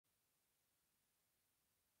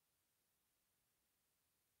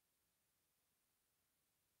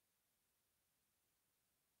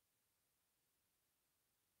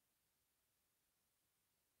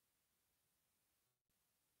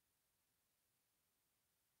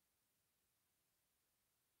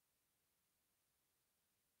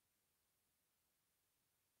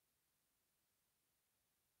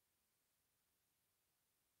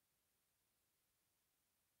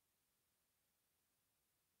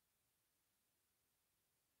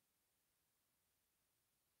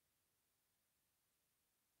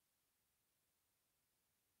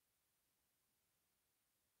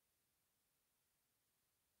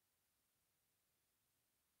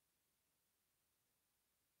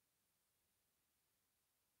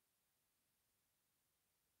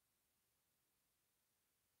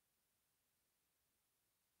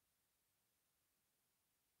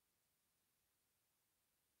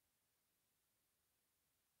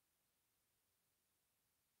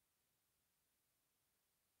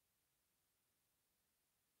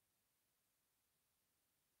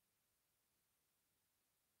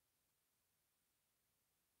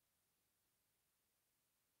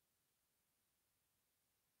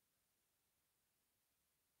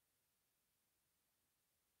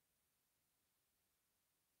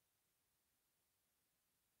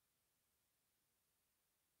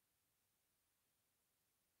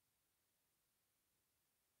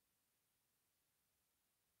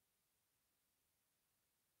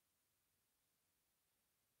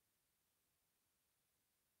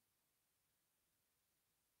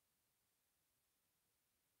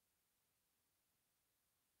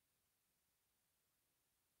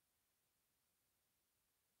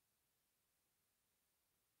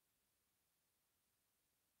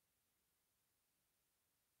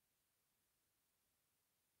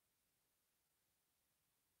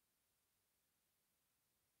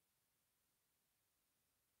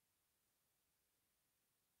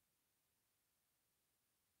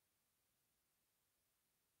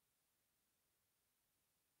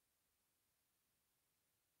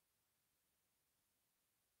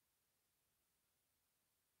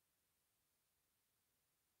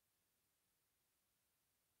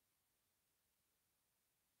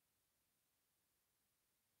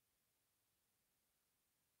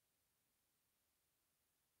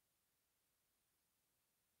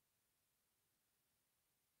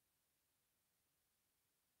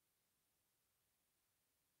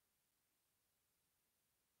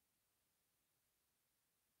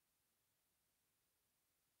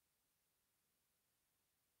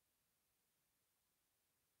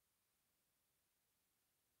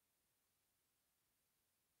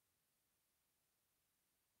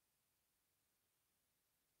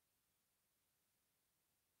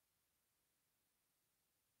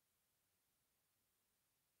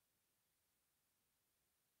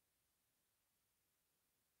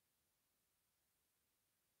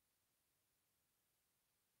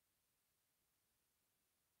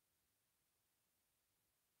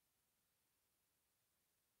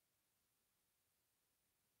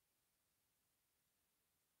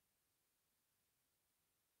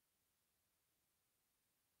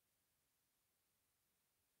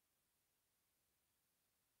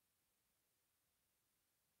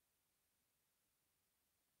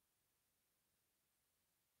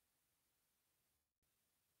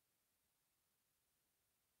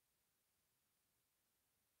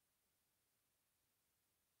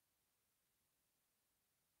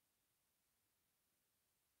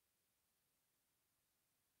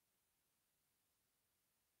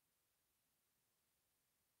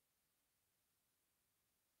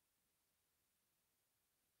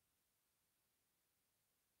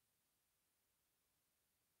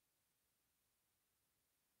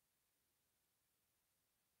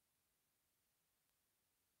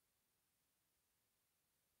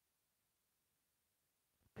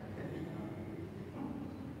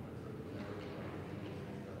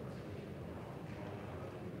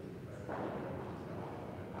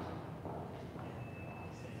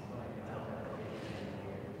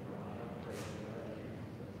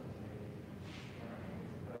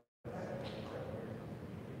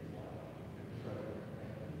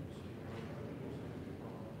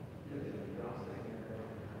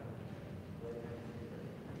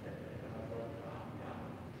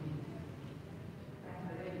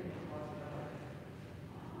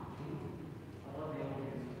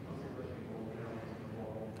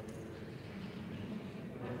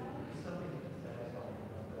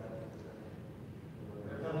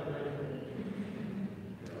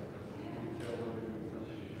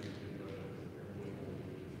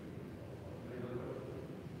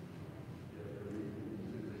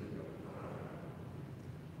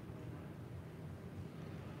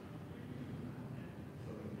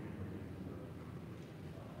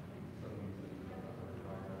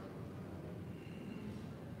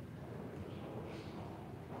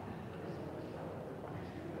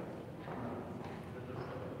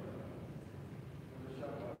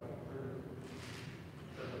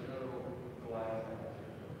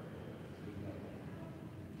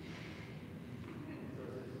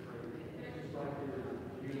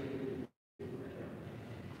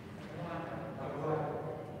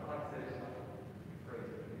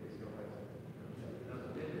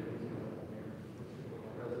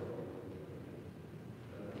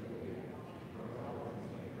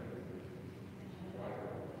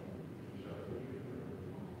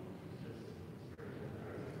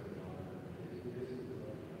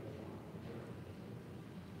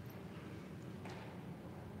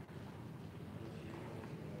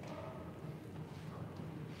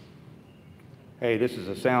Hey, this is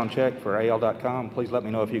a sound check for AL.com. Please let me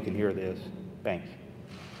know if you can hear this. Thanks.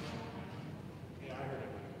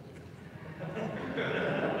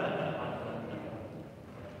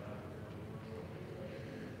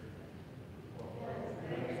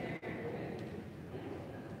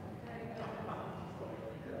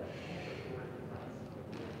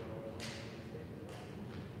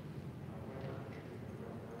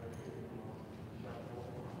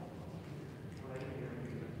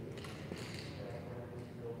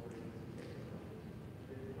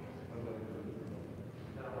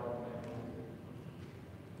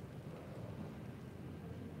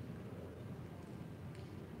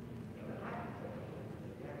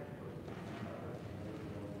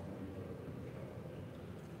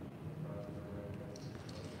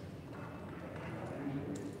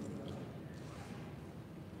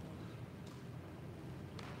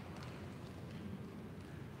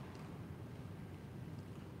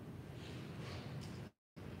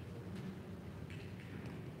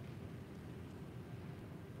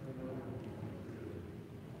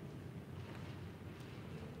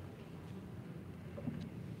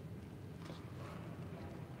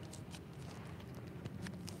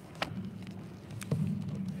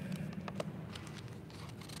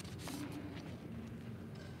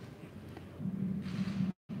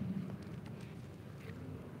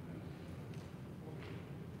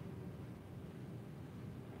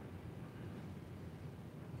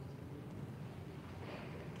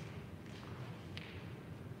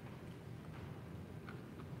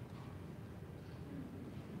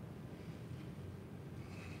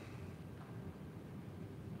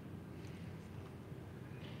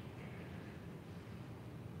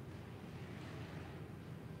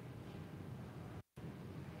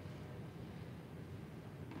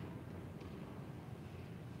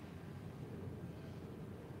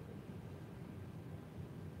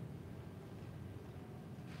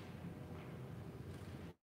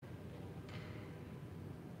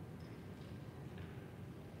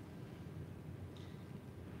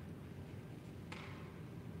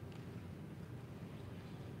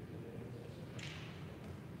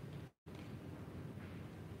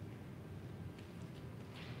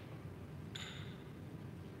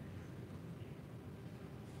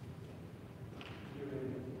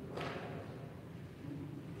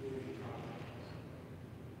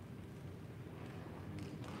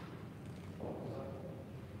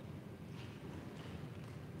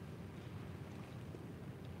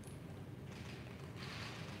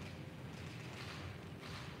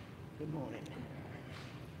 Good morning.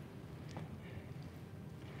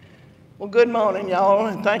 Well, good morning, y'all,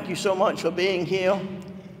 and thank you so much for being here.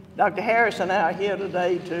 Dr. Harris and I are here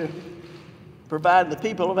today to provide the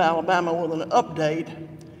people of Alabama with an update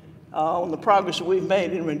on the progress that we've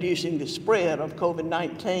made in reducing the spread of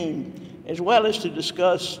COVID-19, as well as to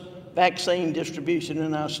discuss vaccine distribution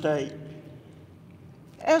in our state.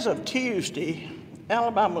 As of Tuesday,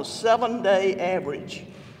 Alabama's 7-day average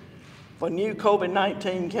for new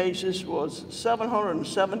COVID-19 cases was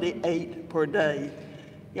 778 per day.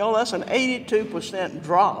 You know, that's an 82%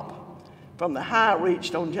 drop from the high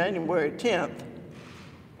reached on January 10th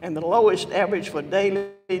and the lowest average for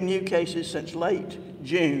daily new cases since late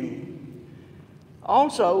June.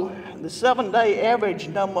 Also, the 7-day average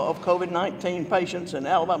number of COVID-19 patients in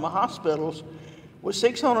Alabama hospitals was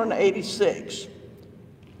 686,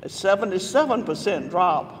 a 77%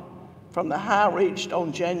 drop from the high reached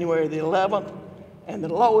on January the 11th and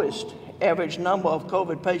the lowest average number of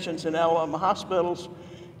COVID patients in Alabama hospitals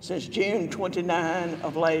since June 29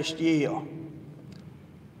 of last year.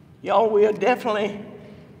 Y'all, we are definitely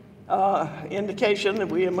indication that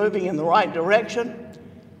we are moving in the right direction,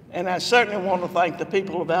 and I certainly want to thank the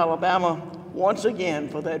people of Alabama once again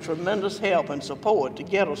for their tremendous help and support to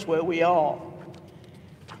get us where we are.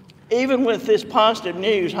 Even with this positive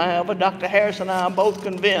news, however, Dr. Harris and I are both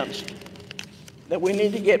convinced that we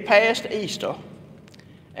need to get past Easter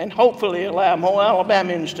and hopefully allow more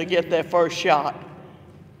Alabamians to get their first shot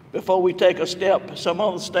before we take a step some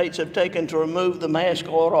other states have taken to remove the mask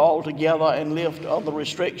order altogether and lift other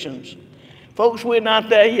restrictions. Folks, we're not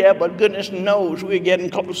there yet, but goodness knows we're getting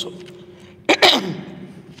closer.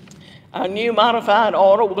 Our new modified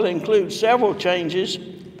order will include several changes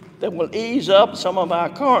that will ease up some of our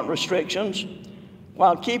current restrictions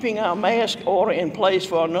while keeping our mask order in place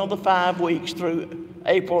for another 5 weeks through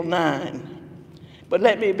April 9. But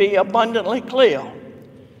let me be abundantly clear.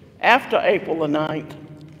 After April the 9th,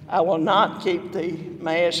 I will not keep the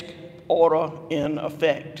mask order in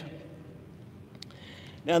effect.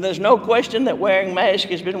 Now, there's no question that wearing masks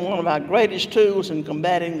has been one of our greatest tools in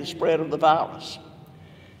combating the spread of the virus.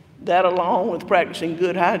 That, along with practicing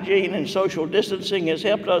good hygiene and social distancing, has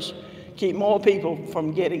helped us keep more people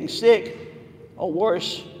from getting sick or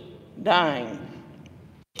worse, dying.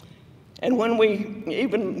 And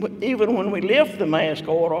even when we lift the mask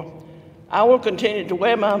order, I will continue to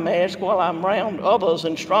wear my mask while I'm around others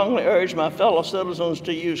and strongly urge my fellow citizens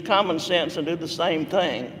to use common sense and do the same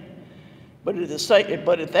thing. But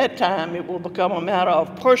at that time, it will become a matter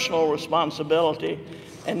of personal responsibility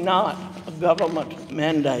and not a government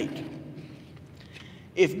mandate.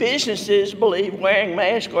 If businesses believe wearing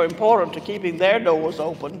masks are important to keeping their doors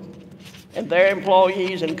open and their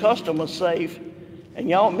employees and customers safe, and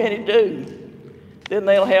y'all many do, then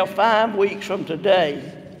they'll have 5 weeks from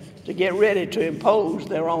today to get ready to impose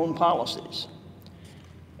their own policies.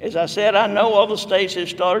 As I said, I know other states have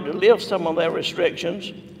started to lift some of their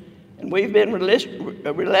restrictions, and we've been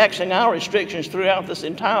relaxing our restrictions throughout this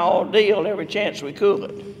entire ordeal every chance we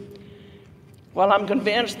could. While I'm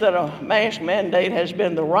convinced that a mask mandate has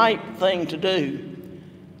been the right thing to do,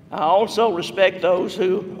 I also respect those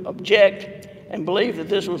who object and believe that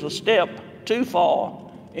this was a step too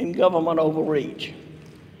far in government overreach.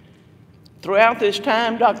 Throughout this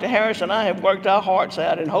time, Dr. Harris and I have worked our hearts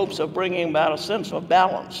out in hopes of bringing about a sense of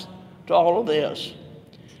balance to all of this.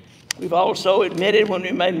 We've also admitted when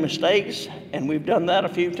we made mistakes, and we've done that a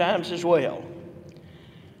few times as well.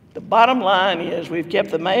 The bottom line is we've kept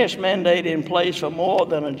the mask mandate in place for more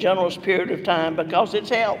than a generous period of time because it's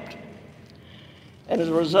helped. And as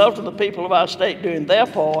a result of the people of our state doing their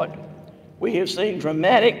part, we have seen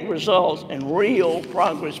dramatic results and real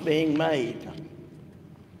progress being made.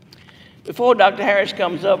 Before Dr. Harris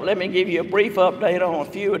comes up, let me give you a brief update on a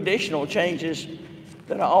few additional changes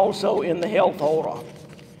that are also in the health order.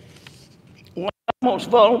 One of the most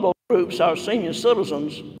vulnerable groups, our senior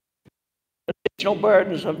citizens, additional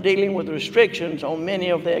burdens of dealing with restrictions on many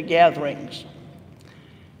of their gatherings.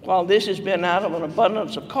 While this has been out of an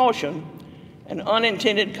abundance of caution, an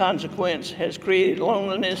unintended consequence has created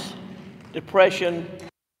loneliness, depression,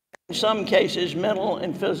 in some cases mental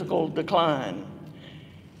and physical decline.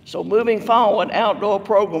 So moving forward, outdoor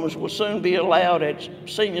programs will soon be allowed at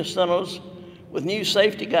senior centers with new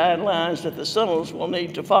safety guidelines that the centers will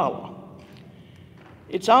need to follow.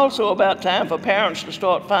 It's also about time for parents to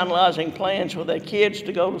start finalizing plans for their kids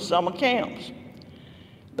to go to summer camps.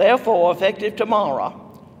 Therefore, effective tomorrow,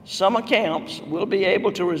 summer camps will be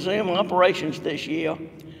able to resume operations this year,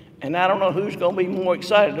 and I don't know who's going to be more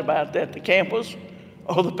excited about that, the campers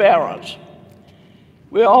or the parents.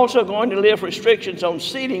 We're also going to lift restrictions on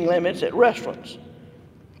seating limits at restaurants,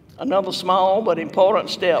 another small but important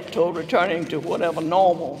step toward returning to whatever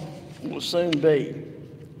normal will soon be.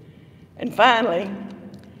 And finally,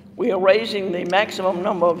 we are raising the maximum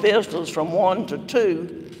number of visitors from 1 to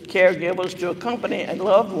 2 caregivers to accompany a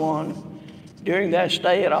loved one during their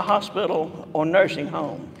stay at a hospital or nursing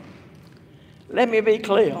home. Let me be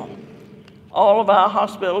clear. All of our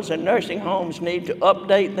hospitals and nursing homes need to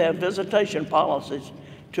update their visitation policies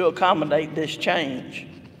to accommodate this change.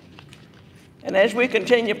 And as we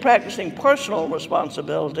continue practicing personal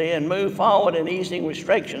responsibility and move forward in easing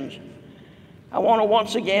restrictions, I want to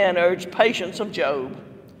once again urge patience of Job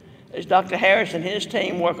as Dr. Harris and his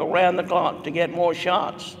team work around the clock to get more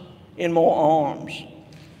shots in more arms.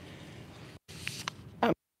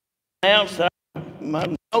 I'm announced that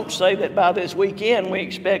my notes say that by this weekend we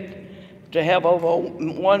expect to have over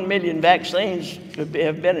 1 million vaccines to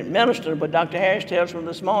have been administered, but Dr. Harris tells me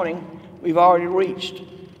this morning we've already reached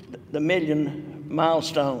the million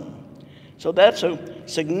milestone. So that's a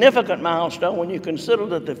significant milestone when you consider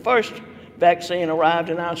that the first vaccine arrived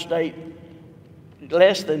in our state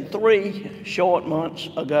less than 3 short months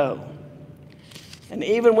ago. And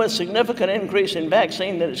even with significant increase in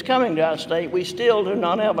vaccine that is coming to our state, we still do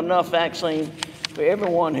not have enough vaccine for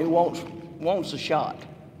everyone who wants a shot.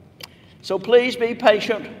 So please be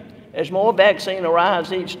patient as more vaccine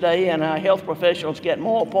arrives each day and our health professionals get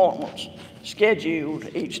more appointments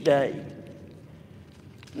scheduled each day.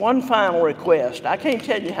 One final request. I can't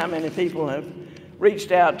tell you how many people have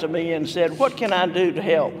reached out to me and said, what can I do to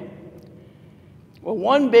help? Well,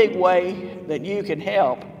 one big way that you can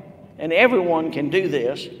help, and everyone can do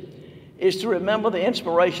this, is to remember the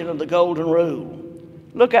inspiration of the Golden Rule.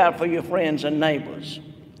 Look out for your friends and neighbors.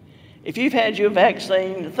 If you've had your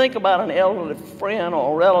vaccine, think about an elderly friend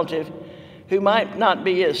or relative who might not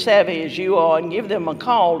be as savvy as you are and give them a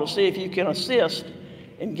call to see if you can assist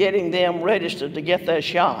in getting them registered to get their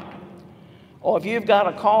shot. Or if you've got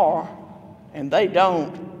a car and they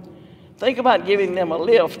don't, think about giving them a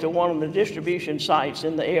lift to one of the distribution sites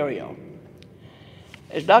in the area.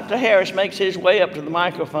 As Dr. Harris makes his way up to the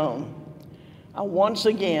microphone, I once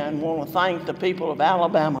again want to thank the people of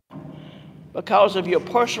Alabama Because of your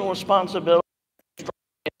personal responsibility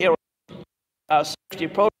in our safety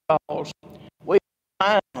protocols, we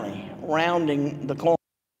are finally rounding the corner.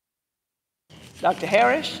 Dr.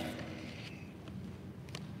 Harris?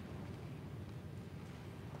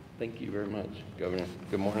 Thank you very much, Governor.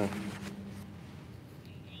 Good morning.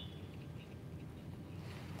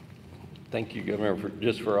 Thank you, Governor, for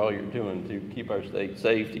all you're doing to keep our state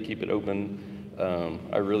safe, to keep it open.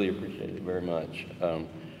 I really appreciate it very much.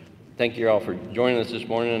 Thank you all for joining us this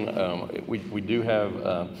morning. We do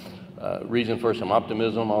have reason for some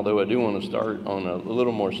optimism, although I do want to start on a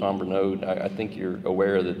little more somber note. I think you're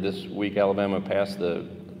aware that this week Alabama passed the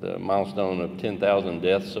milestone of 10,000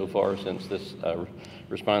 deaths so far since this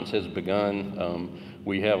response has begun.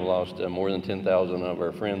 We have lost more than 10,000 of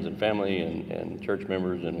our friends and family and church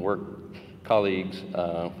members and work colleagues,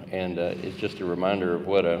 and it's just a reminder of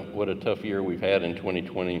what a tough year we've had in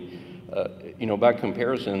 2020. By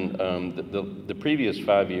comparison, the previous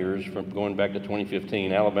 5 years, from going back to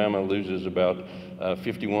 2015, Alabama loses about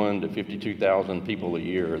 51 to 52,000 people a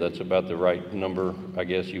year. That's about the right number, I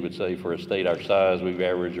guess you would say, for a state our size. We've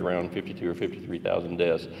averaged around 52 or 53,000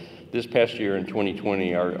 deaths. This past year in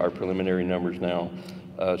 2020, our preliminary numbers now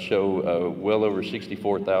show well over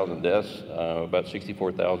 64,000 deaths, about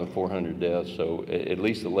 64,400 deaths, so at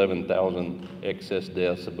least 11,000 excess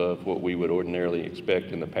deaths above what we would ordinarily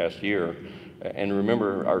expect in the past year. And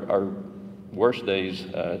remember, our worst days,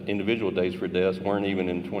 individual days for deaths, weren't even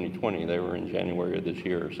in 2020. They were in January of this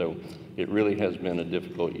year, so it really has been a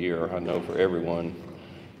difficult year, I know, for everyone.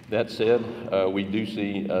 That said, we do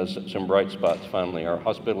see some bright spots finally. Our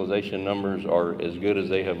hospitalization numbers are as good as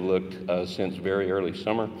they have looked since very early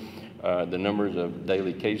summer. The numbers of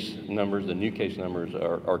daily case numbers, the new case numbers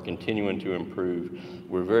are continuing to improve.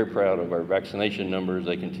 We're very proud of our vaccination numbers.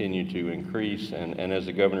 They continue to increase, and as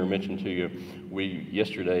the governor mentioned to you, we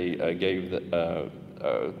yesterday gave the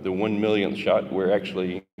 1 millionth shot. We're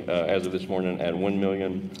actually, as of this morning, at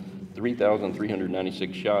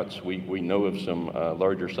 1,003,396 shots. We know of some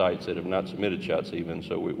larger sites that have not submitted shots even,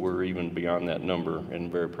 so we're even beyond that number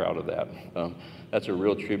and very proud of that. That's a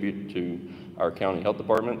real tribute to our county health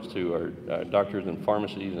departments, to our doctors and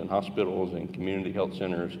pharmacies and hospitals and community health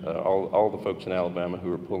centers, all the folks in Alabama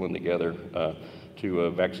who are pulling together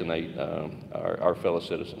to vaccinate our fellow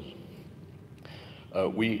citizens.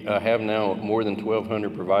 We have now more than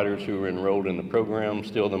 1,200 providers who are enrolled in the program.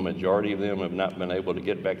 Still, the majority of them have not been able to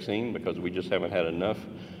get vaccine because we just haven't had enough.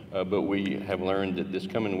 But we have learned that this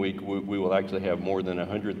coming week, we will actually have more than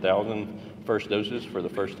 100,000 first doses for the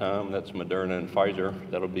first time. That's Moderna and Pfizer.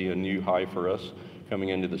 That'll be a new high for us coming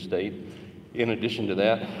into the state. In addition to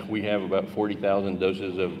that, we have about 40,000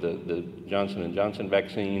 doses of the Johnson & Johnson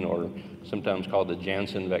vaccine, or sometimes called the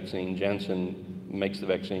Janssen vaccine. Janssen makes the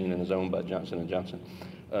vaccine and is owned by Johnson & Johnson.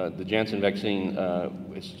 The Janssen vaccine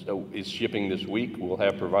is shipping this week. We'll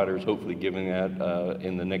have providers hopefully giving that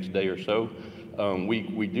in the next day or so.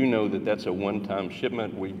 We do know that that's a one-time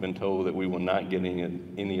shipment. We've been told that we will not get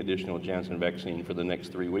any additional Janssen vaccine for the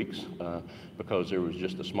next 3 weeks because there was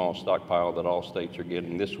just a small stockpile that all states are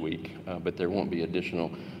getting this week, but there won't be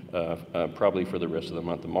additional probably for the rest of the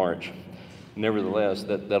month of March. Nevertheless,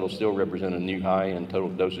 that'll still represent a new high in total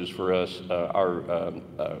doses for us. Our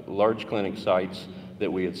large clinic sites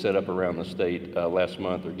that we had set up around the state last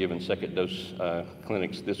month are giving second dose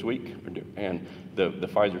clinics this week, and the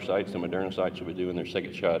Pfizer sites, the Moderna sites will be doing their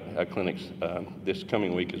second shot clinics this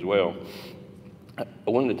coming week as well.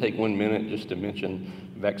 I wanted to take 1 minute just to mention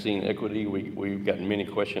vaccine equity. We've gotten many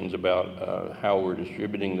questions about how we're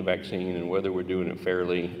distributing the vaccine and whether we're doing it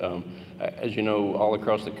fairly. As you know, all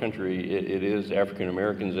across the country, it is African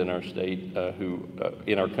Americans in our state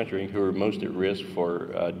in our country who are most at risk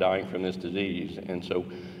for dying from this disease. And so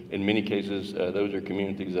in many cases, those are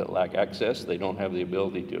communities that lack access. They don't have the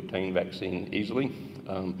ability to obtain vaccine easily.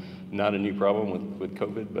 Not a new problem with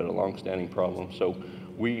COVID, but a long-standing problem. So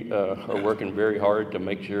we are working very hard to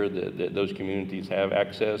make sure that those communities have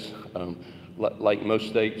access. Like most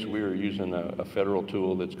states, we are using a federal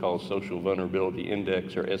tool that's called Social Vulnerability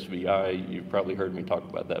Index, or SVI. You've probably heard me talk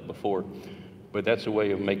about that before. But that's a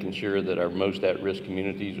way of making sure that our most at-risk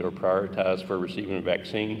communities are prioritized for receiving a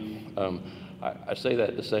vaccine. I say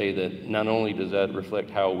that to say that not only does that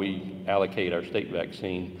reflect how we allocate our state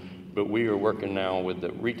vaccine, but we are working now with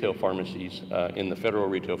the retail pharmacies in the federal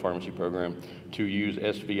retail pharmacy program to use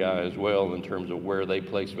SVI as well in terms of where they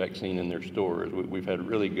place vaccine in their stores. We've had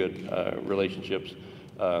really good relationships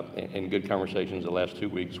and good conversations the last 2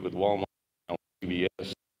 weeks with Walmart and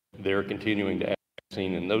CVS. They're continuing to add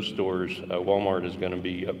vaccine in those stores. Walmart is going to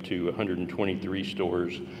be up to 123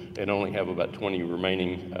 stores and only have about 20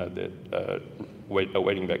 remaining that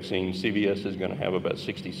awaiting vaccine. CVS is going to have about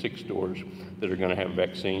 66 stores that are going to have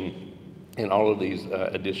vaccine. And all of these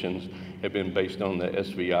additions have been based on the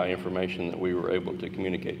SVI information that we were able to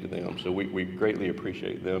communicate to them. So we greatly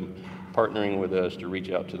appreciate them partnering with us to reach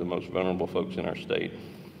out to the most vulnerable folks in our state.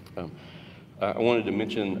 I wanted to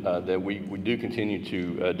mention that we do continue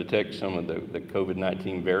to detect some of the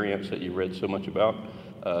COVID-19 variants that you read so much about.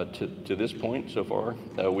 To this point so far,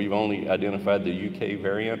 we've only identified the UK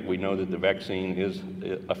variant. We know that the vaccine is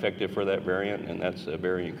effective for that variant, and that's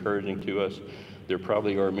very encouraging to us. There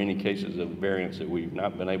probably are many cases of variants that we've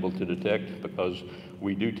not been able to detect because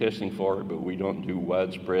we do testing for it, but we don't do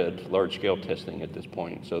widespread, large-scale testing at this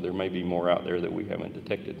point. So there may be more out there that we haven't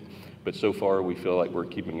detected. But so far, we feel like we're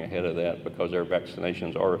keeping ahead of that because our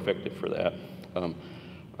vaccinations are effective for that. I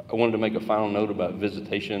wanted to make a final note about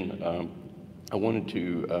visitation. I wanted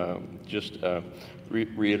to just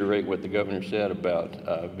reiterate what the governor said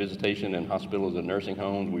about visitation in hospitals and nursing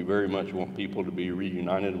homes. We very much want people to be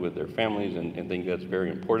reunited with their families and think that's very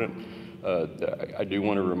important. I do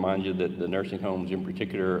want to remind you that the nursing homes in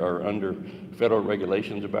particular are under federal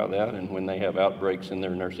regulations about that, and when they have outbreaks in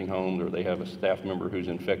their nursing homes or they have a staff member who's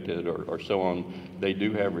infected or so on, they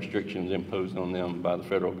do have restrictions imposed on them by the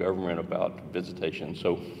federal government about visitation.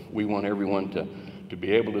 So we want everyone to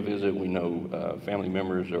be able to visit. We know family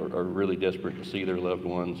members are really desperate to see their loved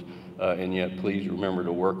ones, and yet please remember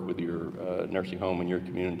to work with your nursing home in your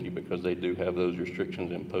community because they do have those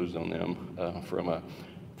restrictions imposed on them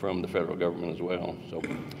from the federal government as well. So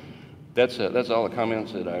that's all the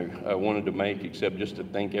comments that I wanted to make, except just to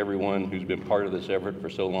thank everyone who's been part of this effort for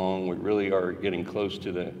so long. We really are getting close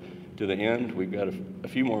to the end. We've got a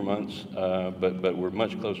few more months, but we're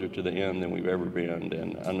much closer to the end than we've ever been,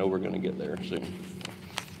 and I know we're going to get there soon.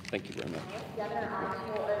 Thank you very much. Governor,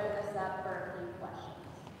 we'll open this up for a few questions.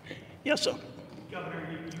 Yes, sir. Governor,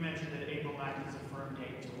 you mentioned that April 9th is a firm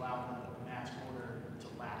date to allow the mask order to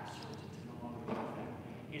lapse or to no longer be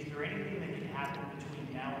in effect. Is there anything that can happen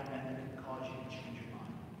between now and then that can cause you to change your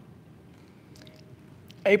mind?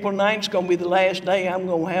 April 9th is going to be the last day I'm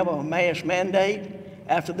going to have a mask mandate.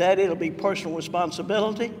 After that, it'll be personal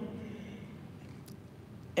responsibility.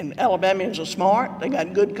 And Alabamians are smart. They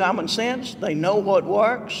got good common sense. They know what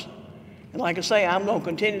works. And like I say, I'm going to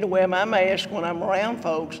continue to wear my mask when I'm around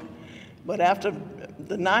folks. But after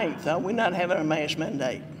the 9th, we're not having a mask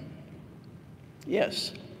mandate.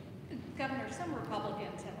 Yes. Governor, some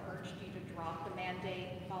Republicans have urged you to drop the mandate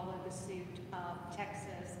and follow the suit of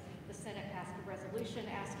Texas. The Senate passed a resolution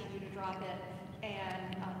asking you to drop it,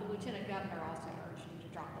 and the Lieutenant Governor also urged you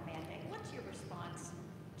to drop the mandate. What's your response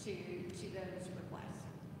to those requests?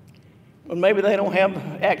 Well, maybe they don't have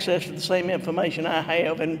access to the same information I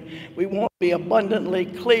have, and we want to be abundantly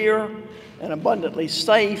clear and abundantly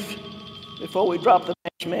safe before we drop the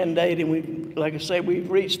mask mandate. And we, like I say, we've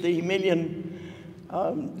reached the 1 million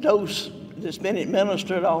dose that's been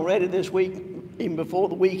administered already this week, even before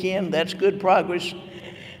the weekend. That's good progress.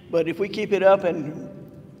 But if we keep it up and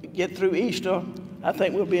get through Easter, I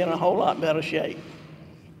think we'll be in a whole lot better shape.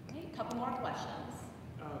 Okay, a couple more questions.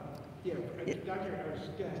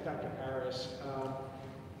 Dr. Harris,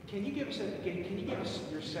 can you give us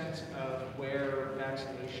your sense of where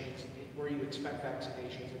you expect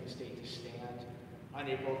vaccinations in the state to stand on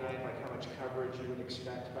April 9th, like how much coverage you would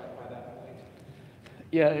expect by that point?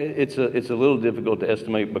 Yeah, it's a little difficult to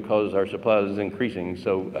estimate because our supply is increasing.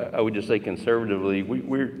 So I would just say conservatively,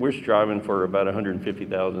 we're striving for about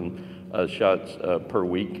 150,000 shots per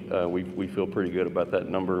week. We feel pretty good about that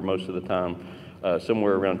number most of the time.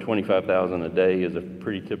 Somewhere around 25,000 a day is a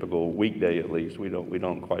pretty typical weekday, at least. We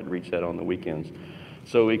don't quite reach that on the weekends.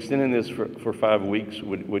 So extending this for 5 weeks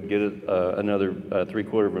would get it another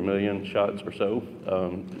 750,000 shots or so,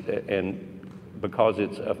 and because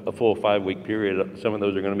it's a full 5-week period, some of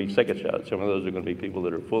those are going to be second shots. Some of those are going to be people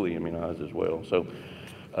that are fully immunized as well. So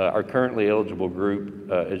our currently eligible group,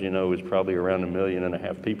 as you know, is probably around 1.5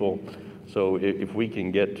 million people. So if we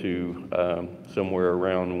can get to somewhere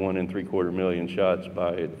around 1.75 million shots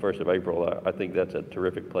by the 1st of April, I think that's a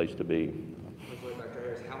terrific place to be. Dr.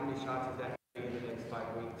 Harris, how many shots is that going to be in the next 5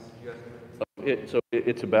 weeks?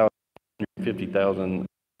 It's about 150,000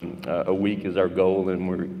 a week is our goal,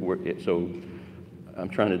 and so I'm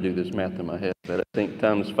trying to do this math in my head, but I think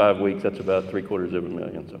times 5 weeks, that's about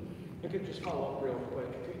 750,000. So. I could just follow up real quick.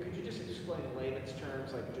 Could you just explain in layman's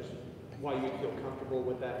terms, like just why you feel comfortable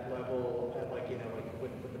with that level,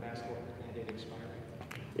 with the mask mandate expiring?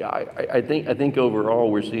 Yeah, I think overall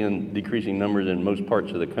we're seeing decreasing numbers in most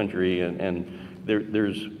parts of the country, and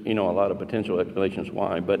there's a lot of potential explanations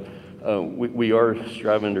why, but we are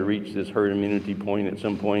striving to reach this herd immunity point at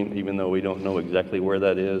some point, even though we don't know exactly where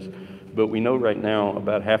that is. But we know right now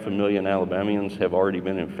about 500,000 Alabamians have already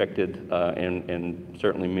been infected, and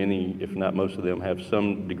certainly many, if not most of them, have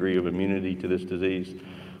some degree of immunity to this disease.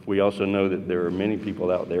 We also know that there are many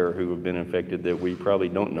people out there who have been infected that we probably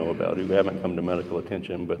don't know about, who haven't come to medical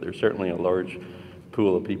attention, but there's certainly a large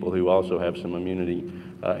pool of people who also have some immunity.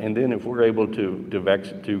 And then if we're able to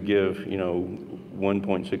give,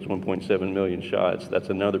 1.6, 1.7 million shots, that's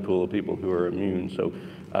another pool of people who are immune. So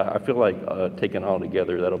I feel like taken all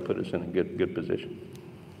together, that'll put us in a good position.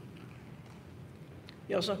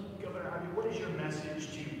 Yes, sir. Governor, what is your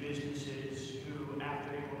message to businesses who,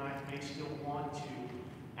 after April 9th, may still want to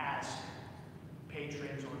ask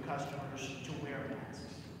patrons or customers to wear masks?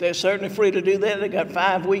 They're certainly free to do that. They got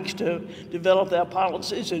 5 weeks to develop their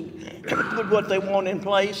policies and put what they want in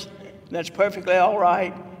place. That's perfectly all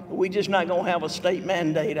right. We're just not going to have a state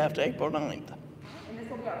mandate after April 9th. And this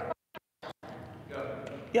will be our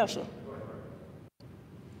Yes, sir.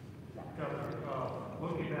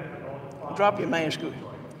 Looking back at all the Drop your mask.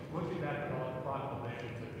 looking back at all the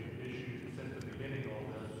proclamations that we've issued since the beginning of all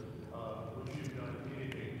this, would you have done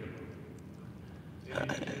anything different? Any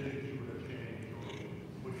decisions you would have changed, or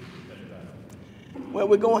would you have said that? Well,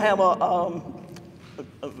 we're going to have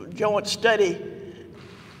a joint study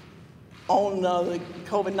on the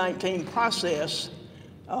COVID-19 process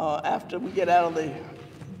after we get out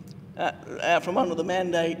of from under the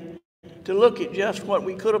mandate, to look at just what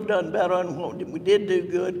we could have done better and what we did do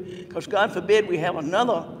good, because God forbid we have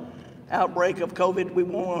another outbreak of COVID. We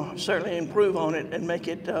want to certainly improve on it and make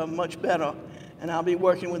it much better, and I'll be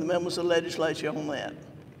working with the members of the legislature on that.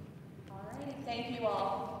 All right, thank you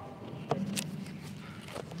all.